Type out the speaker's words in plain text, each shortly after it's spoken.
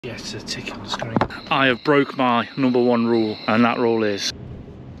Yes, it's a tick on the screen. I have broke my #1 rule, and that rule is...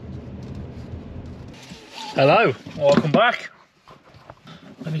 Hello, welcome back.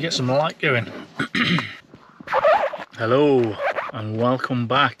 Let me get some light going. Hello, and welcome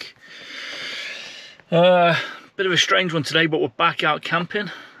back. Bit of a strange one today, but we're back out camping,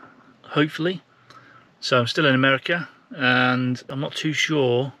 hopefully. So I'm still in America, and I'm not too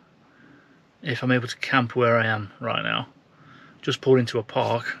sure if I'm able to camp where I am right now. Just pulled into a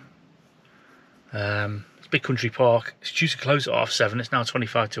park. It's a big country park. It's due to close at 7:30. It's now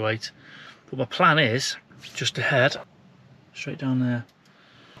 25 to 8. But my plan is just to head straight down there.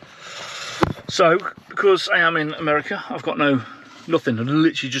 So, because I am in America, I've got nothing. I've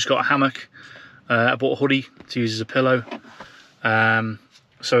literally just got a hammock. I bought a hoodie to use as a pillow.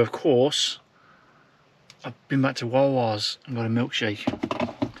 So of course, I've been back to Wawa's and got a milkshake.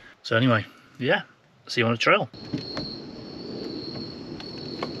 So anyway, yeah, see you on the trail.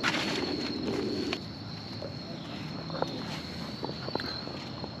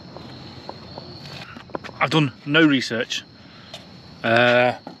 I've done no research.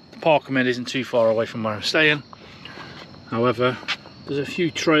 The park I'm in isn't too far away from where I'm staying. However, there's a few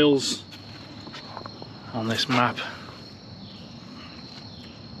trails on this map.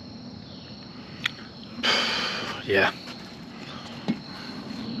 Yeah,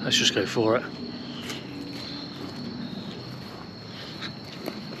 let's just go for it.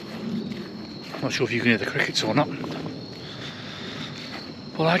 Not sure if you can hear the crickets or not.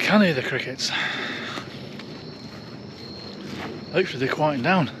 Well, I can hear the crickets. Hopefully they're quieting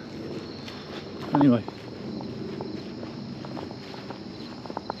down. Anyway.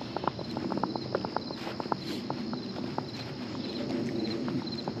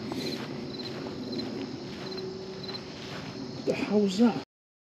 What the hell was that?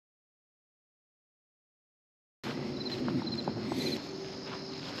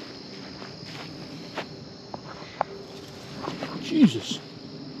 Jesus.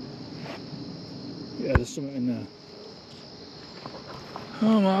 Yeah, there's something in there.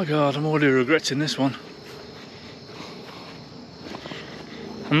 Oh my god, I'm already regretting this one.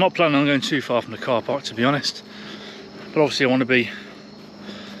 I'm not planning on going too far from the car park, to be honest. But obviously I want to be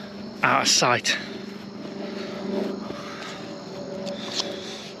out of sight.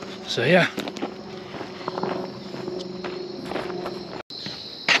 So yeah.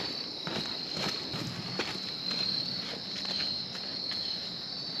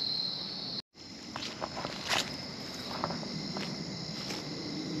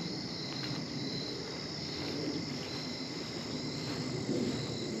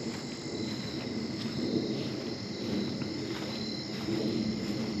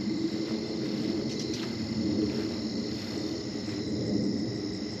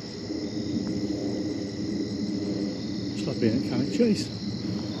 Being a Cannock Chase.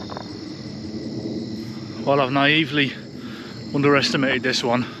 Well, I've naively underestimated this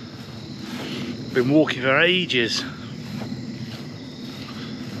one. Been walking for ages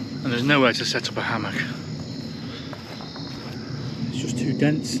and there's nowhere to set up a hammock. It's just too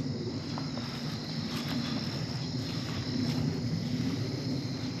dense.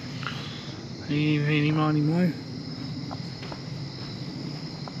 Eeny, miny, mo.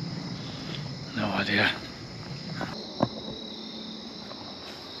 No idea.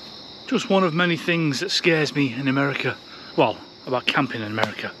 Just one of many things that scares me in America. Well, about camping in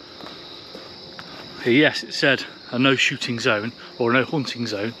America. Yes, it said a no shooting zone or a no hunting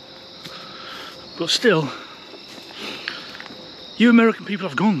zone. But still, you American people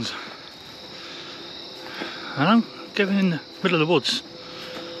have guns. And I'm going in the middle of the woods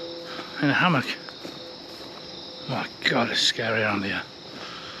in a hammock. Oh my god, it's scary around here.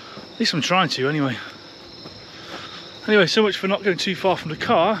 At least I'm trying to anyway. Anyway, so much for not going too far from the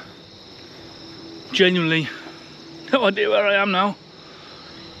car. Genuinely no idea where I am now.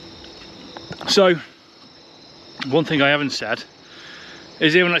 So one thing I haven't said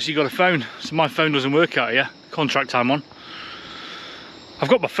is I haven't actually got a phone, so my phone doesn't work out here, contract I'm on. I've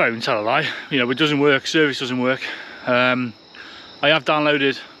got my phone, tell a lie, you know, it doesn't work, service doesn't work. I have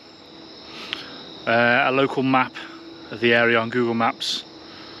downloaded a local map of the area on Google Maps,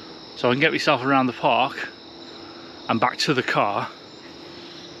 so I can get myself around the park and back to the car.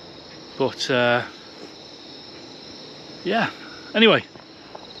 But yeah, anyway,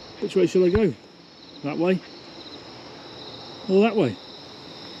 which way shall I go? That way or that way?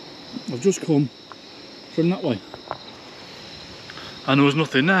 I've just come from that way and there was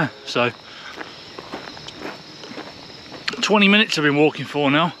nothing there, so 20 minutes I've been walking for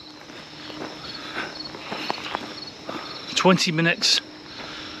now. 20 minutes.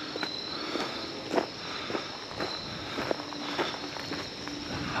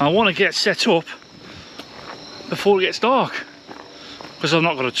 I want to get set up before it gets dark, because I've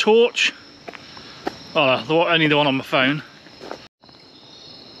not got a torch. Oh, only the one on my phone.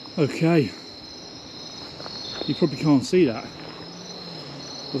 Okay, you probably can't see that.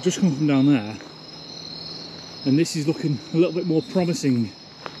 I've just come from down there, and this is looking a little bit more promising.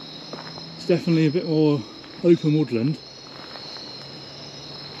 It's definitely a bit more open woodland.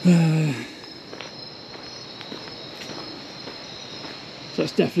 So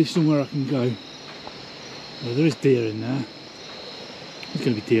that's definitely somewhere I can go. Oh, there is deer in there. There's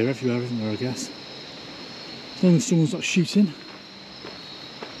going to be deer everywhere, isn't there, I guess. As long as someone's not shooting.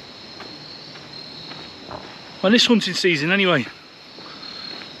 Well, this hunting season anyway.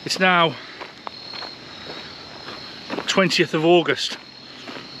 It's now 20th of August.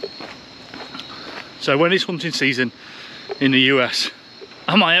 So when is hunting season in the US?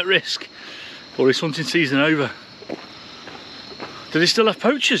 Am I at risk? Or is hunting season over? Do they still have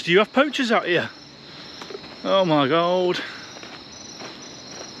poachers? Do you have poachers out here? Oh my god.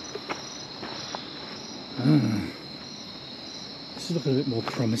 This is looking a bit more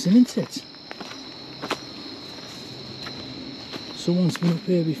promising, isn't it? Someone's been up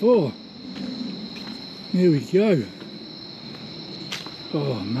here before. Here we go.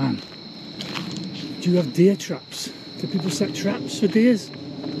 Oh man. Do you have deer traps? Do people set traps for deers?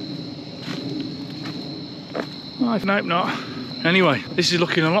 I hope not. Anyway, this is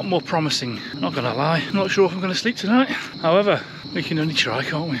looking a lot more promising. Not gonna lie, I'm not sure if I'm gonna sleep tonight. However, we can only try,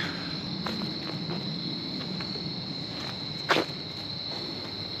 can't we?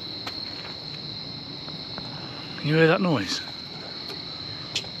 Can you hear that noise?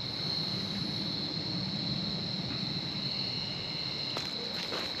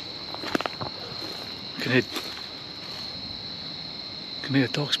 I can hear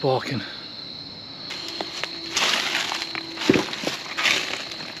dogs barking.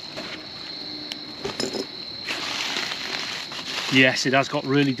 Yes, it has got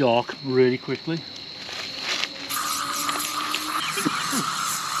really dark really quickly.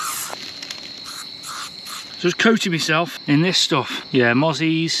 Just coating myself in this stuff. Yeah,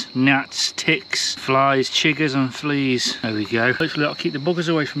 mozzies, gnats, ticks, flies, chiggers and fleas. There we go. Hopefully that'll keep the buggers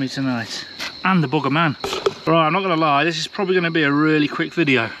away from me tonight. And the bugger man. Right, I'm not gonna lie, this is probably gonna be a really quick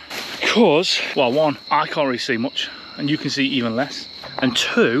video. Because, well, one, I can't really see much, and you can see even less. And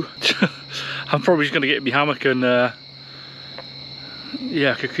two, I'm probably just gonna get in my hammock and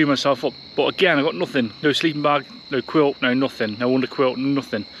yeah, cocoon myself up. But again, I've got nothing. No sleeping bag, no quilt, no nothing. No under quilt,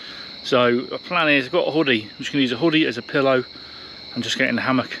 nothing. So the plan is, I've got a hoodie. I'm just gonna use a hoodie as a pillow and just get in the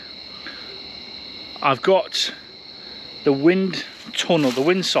hammock. I've got the wind tunnel, the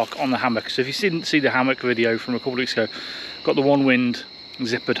windsock on the hammock. So if you didn't see the hammock video from a couple of weeks ago, got the Onewind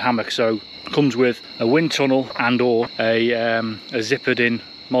zippered hammock. So it comes with a wind tunnel and or a zippered in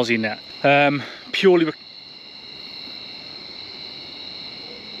mozzie net.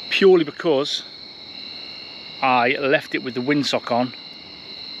 Purely because I left it with the windsock on.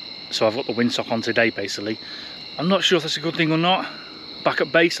 So I've got the windsock on today basically. I'm not sure if that's a good thing or not. Back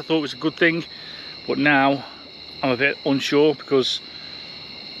at base I thought it was a good thing, but now I'm a bit unsure because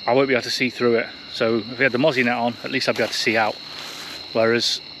I won't be able to see through it. So if we had the mozzie net on, at least I'd be able to see out.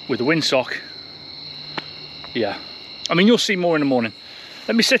 Whereas with the windsock, yeah. I mean, you'll see more in the morning.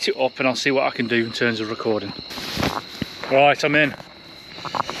 Let me set it up and I'll see what I can do in terms of recording. Right, I'm in.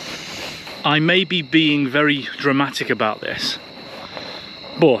 I may be being very dramatic about this,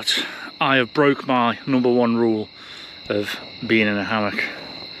 but I have broke my #1 rule of being in a hammock.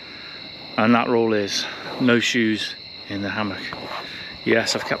 And that rule is no shoes in the hammock.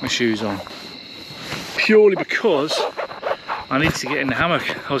 Yes, I've kept my shoes on. Purely because I need to get in the hammock.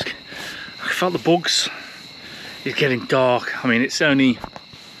 I felt the bugs. It's getting dark. I mean, it's only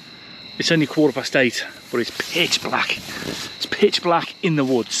 8:15, but it's pitch black. It's pitch black in the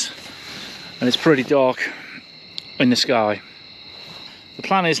woods. And it's pretty dark in the sky. The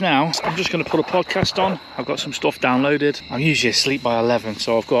plan is now, I'm just going to put a podcast on. I've got some stuff downloaded. I'm usually asleep by 11,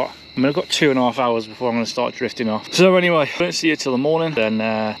 so I've got 2.5 hours before I'm going to start drifting off. So anyway, I don't see you till the morning, then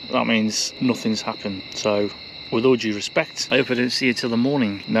that means nothing's happened. So with all due respect, I hope I don't see you till the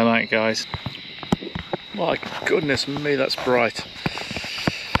morning. No night, guys. My goodness me, that's bright.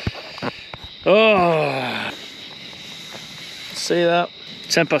 Oh, see that?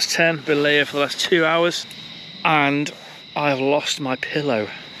 10:10, been here for the last 2 hours, and I've lost my pillow.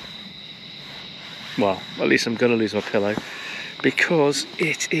 Well, at least I'm gonna lose my pillow because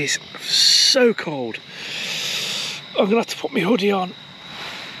it is so cold. I'm gonna have to put my hoodie on,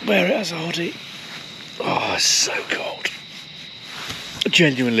 wear it as a hoodie. Oh, it's so cold.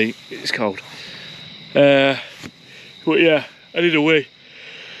 Genuinely, it's cold. But yeah, I need a wee.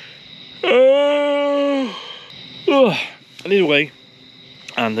 I need a wee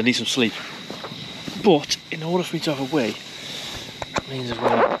and I need some sleep. But in order for me to have a wee, that means I've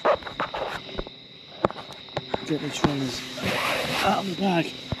got to get my trainers out of the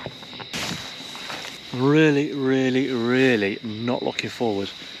bag. Really not looking forward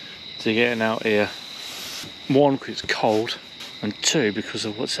to getting out here. One, because it's cold, and two, because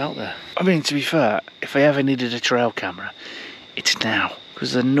of what's out there. I mean, to be fair, if I ever needed a trail camera, it's now,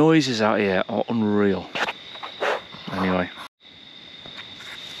 because the noises out here are unreal. Anyway.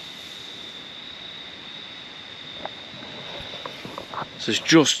 So it's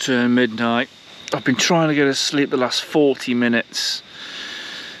just turned midnight. I've been trying to go to sleep the last 40 minutes.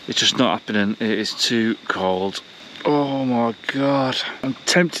 It's just not happening. It is too cold. Oh my god. I'm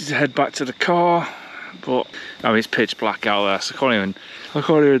tempted to head back to the car, but I mean, it's pitch black out there, so I can't even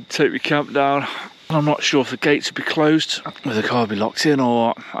take my camp down. I'm not sure if the gates will be closed, whether the car will be locked in or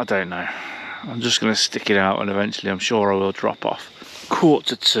what. I don't know. I'm just going to stick it out and eventually I'm sure I will drop off.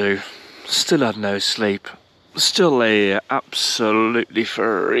 1:45, still had no sleep. Still here, absolutely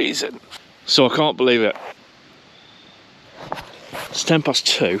freezing. So I can't believe it. It's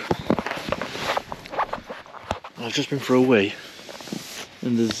 2:10. I've just been for a wee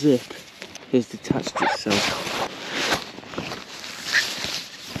and the zip has detached itself.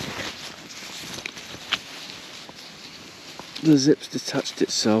 The zip's detached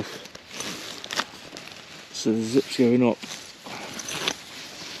itself. So the zip's going up.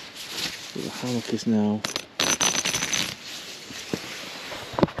 The hammock is now.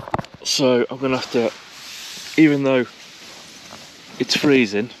 So I'm gonna have to, even though it's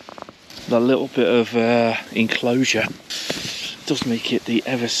freezing, that little bit of enclosure does make it the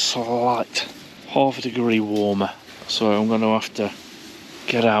ever slight ½ degree warmer. So I'm gonna have to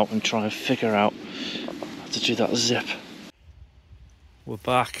get out and try and figure out how to do that zip. We're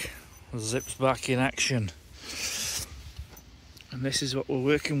back, the zip's back in action. And this is what we're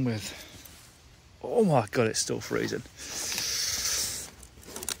working with. Oh my god, it's still freezing.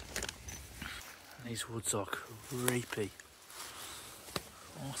 These woods are creepy.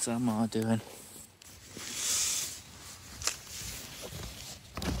 What am I doing?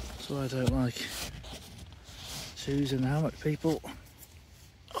 That's what I don't like. Shoes and hammock, people.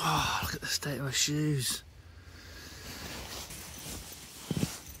 Oh, look at the state of my shoes.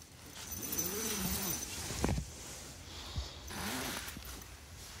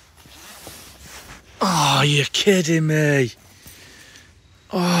 Oh, you're kidding me.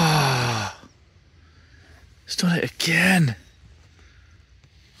 Oh, it's done it again.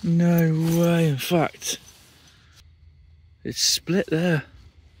 No way, in fact, it's split there.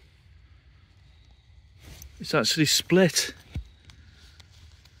 It's actually split.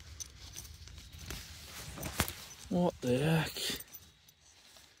 What the heck?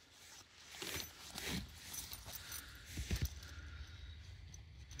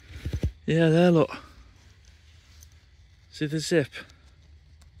 Yeah, there, look. See the zip?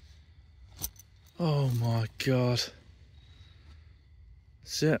 Oh my god.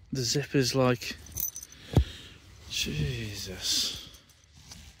 The zip is like, Jesus.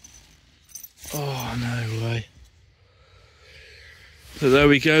 Oh, no way. So there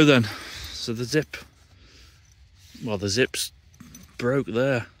we go then. So the zip, well, the zip's broke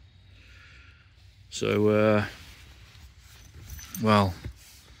there. So, well,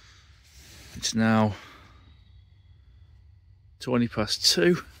 it's now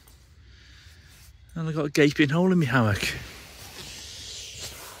 2:20 and I've got a gaping hole in my hammock.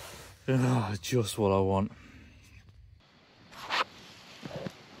 Oh, just what I want.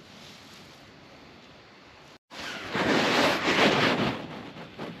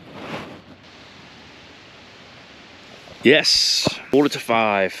 Yes,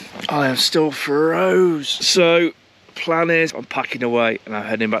 4:45. I am still froze. So, plan is I'm packing away and I'm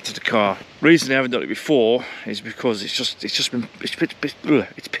heading back to the car. Reason I haven't done it before is because it's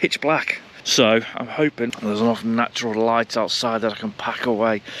pitch black. So I'm hoping there's enough natural light outside that I can pack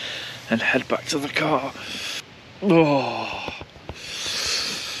away and head back to the car. Oh,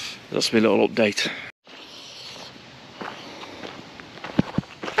 that's my little update.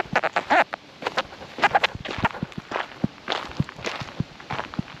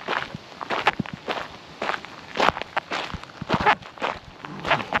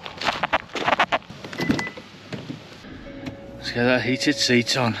 Let's get that heated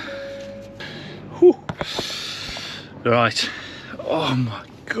seat on. Whew. Right. Oh my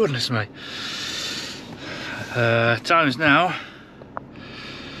goodness me. Time is now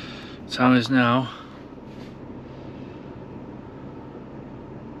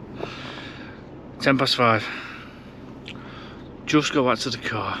 5:10. Just go back to the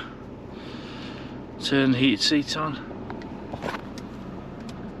car. Turn the heated seat on.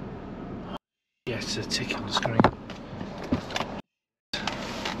 Yes, a tick on the screen.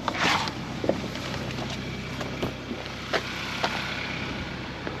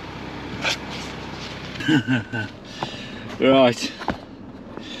 Right,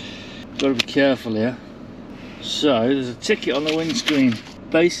 gotta be careful here. So there's a ticket on the windscreen.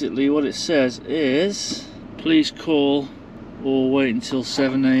 Basically what it says is, please call or wait until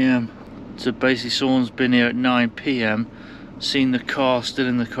 7 AM. So basically someone's been here at 9 PM, seen the car still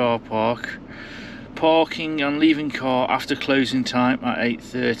in the car park. Parking and leaving car after closing time at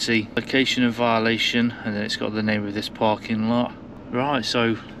 8:30. Location of violation, and then it's got the name of this parking lot. Right,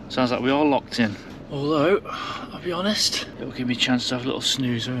 so sounds like we are locked in. Although, I'll be honest, it'll give me a chance to have a little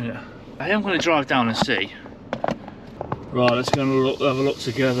snooze, won't it? I am going to drive down and see. Right, let's go and have a look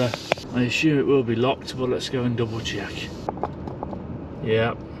together. I assume it will be locked, but let's go and double check.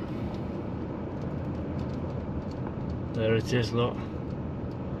 Yeah. There it is, look.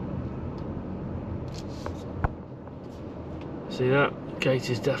 See that? Gate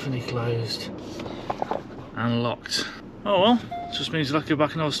is definitely closed and locked. Oh well, just means I'll go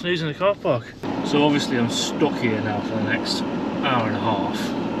back and have a snooze in the car park. So obviously I'm stuck here now for the next hour and a half.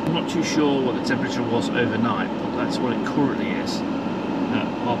 I'm not too sure what the temperature was overnight, but that's what it currently is at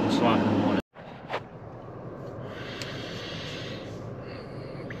 5:30 in the morning.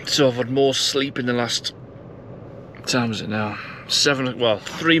 So I've had more sleep in the last, what time is it now?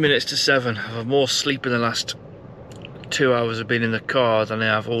 3 minutes to 7. I've had more sleep in the last 2 hours of being in the car than I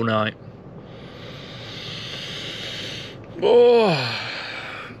have all night. Oh,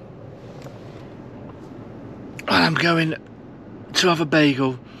 and I'm going to have a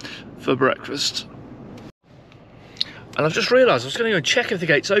bagel for breakfast. And I've just realised I was going to go and check if the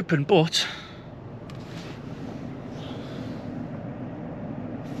gate's open, but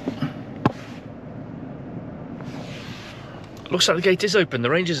looks like the gate is open. The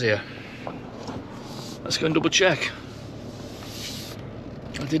ranger's here. Let's go and double check.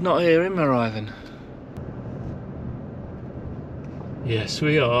 I did not hear him arriving. Yes,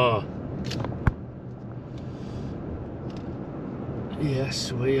 we are.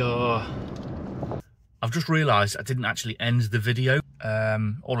 Yes, we are. I've just realised I didn't actually end the video.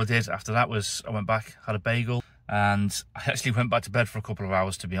 All I did after that was I went back, had a bagel, and I actually went back to bed for a couple of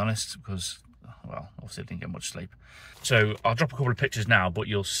hours, to be honest, because, well, obviously I didn't get much sleep. So I'll drop a couple of pictures now, but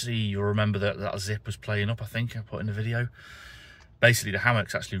you'll remember that that zip was playing up, I think, I put in the video. Basically, the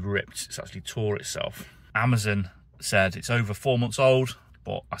hammock's actually ripped. It's actually tore itself. Amazon said it's over 4 months old,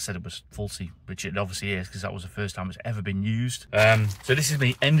 but I said it was faulty, which it obviously is, because that was the first time it's ever been used. So this is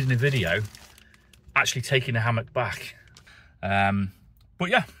me ending the video, actually taking the hammock back. But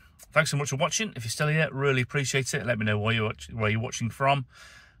yeah, thanks so much for watching. If you're still here, really appreciate it. Let me know where you're watching from,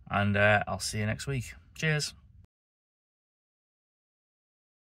 and I'll see you next week. Cheers.